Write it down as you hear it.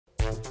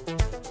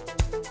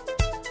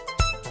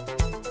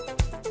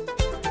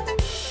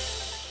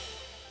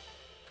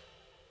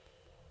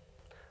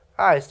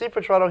Hi, Steve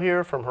Petrotto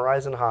here from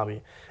Horizon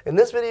Hobby. In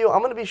this video,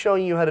 I'm going to be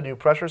showing you how to do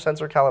pressure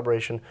sensor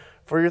calibration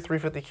for your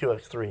 350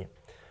 QX3.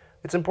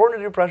 It's important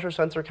to do pressure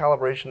sensor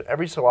calibration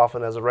every so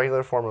often as a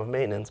regular form of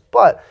maintenance,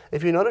 but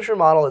if you notice your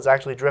model is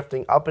actually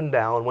drifting up and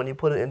down when you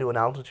put it into an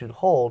altitude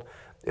hold,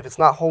 if it's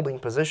not holding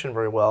position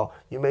very well,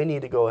 you may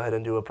need to go ahead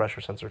and do a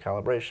pressure sensor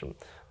calibration.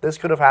 This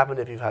could have happened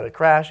if you've had a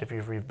crash, if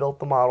you've rebuilt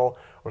the model,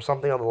 or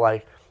something of the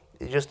like.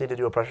 You just need to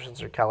do a pressure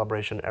sensor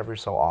calibration every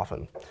so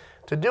often.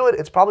 To do it,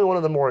 it's probably one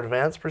of the more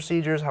advanced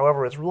procedures.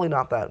 However, it's really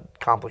not that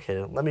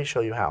complicated. Let me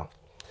show you how.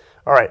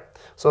 All right,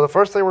 so the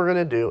first thing we're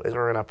going to do is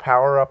we're going to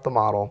power up the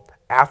model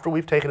after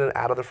we've taken it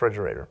out of the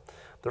refrigerator.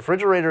 The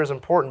refrigerator is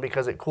important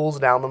because it cools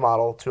down the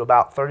model to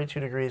about 32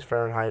 degrees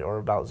Fahrenheit or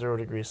about 0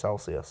 degrees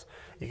Celsius.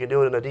 You can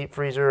do it in a deep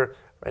freezer,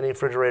 any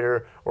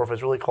refrigerator, or if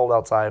it's really cold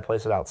outside,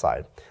 place it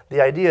outside.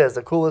 The idea is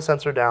to cool the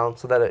sensor down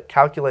so that it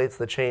calculates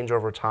the change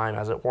over time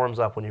as it warms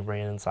up when you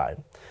bring it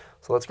inside.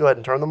 So let's go ahead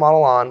and turn the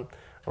model on, and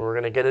we're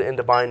going to get it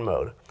into bind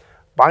mode.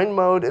 Bind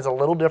mode is a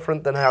little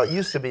different than how it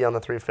used to be on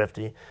the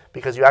 350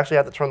 because you actually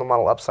have to turn the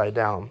model upside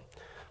down.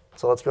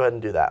 So let's go ahead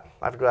and do that.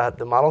 I've got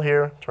the model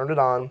here, turned it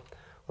on.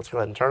 Let's go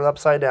ahead and turn it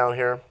upside down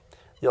here.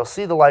 You'll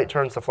see the light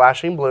turns to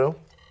flashing blue. I'm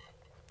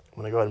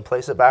going to go ahead and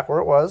place it back where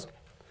it was.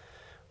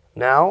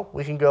 Now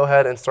we can go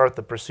ahead and start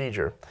the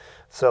procedure.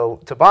 So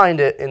to bind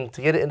it and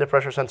to get it into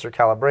pressure sensor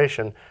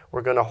calibration,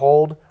 we're going to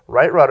hold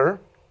right rudder,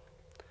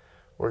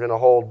 we're going to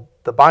hold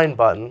the bind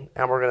button,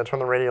 and we're going to turn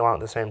the radio on at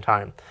the same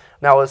time.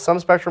 Now with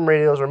some Spectrum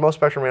radios or most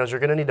Spectrum radios, you're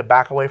going to need to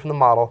back away from the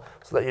model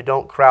so that you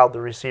don't crowd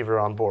the receiver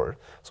on board.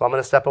 So I'm going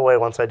to step away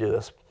once I do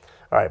this.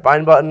 All right,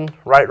 bind button,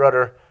 right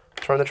rudder,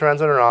 turn the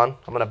transmitter on.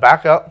 I'm going to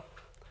back up.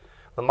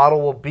 The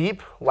model will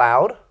beep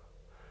loud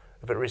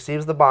if it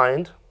receives the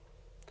bind,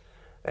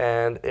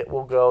 and it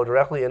will go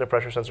directly into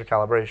pressure sensor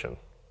calibration.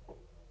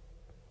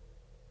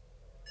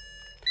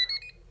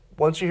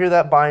 Once you hear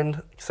that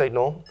bind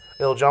signal,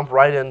 it'll jump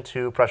right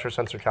into pressure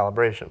sensor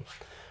calibration.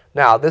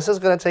 Now, this is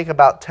going to take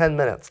about 10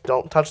 minutes.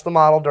 Don't touch the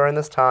model during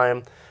this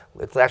time.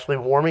 It's actually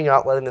warming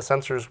up, letting the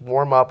sensors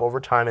warm up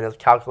over time, and it's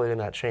calculating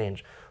that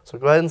change. So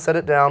go ahead and set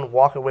it down,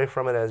 walk away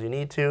from it as you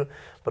need to,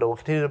 but it will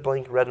continue to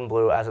blink red and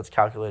blue as it's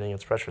calculating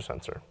its pressure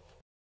sensor.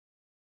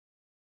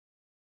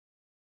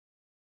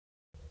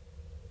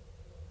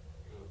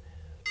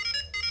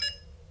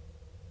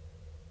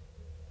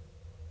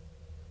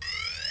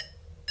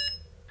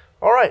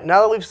 All right,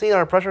 now that we've seen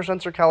our pressure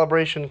sensor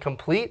calibration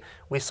complete,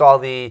 we saw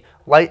the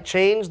light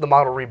change, the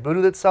model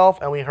rebooted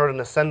itself, and we heard an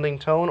ascending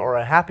tone or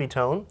a happy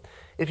tone.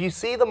 If you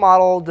see the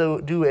model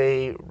do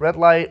a red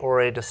light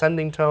or a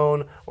descending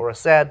tone or a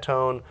sad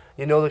tone,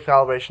 you know the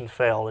calibration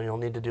failed and you'll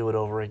need to do it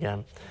over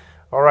again.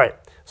 All right,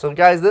 so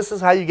guys, this is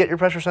how you get your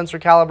pressure sensor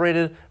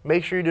calibrated.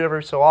 Make sure you do it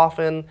every so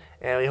often,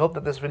 and we hope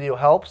that this video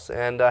helps,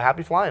 and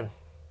happy flying.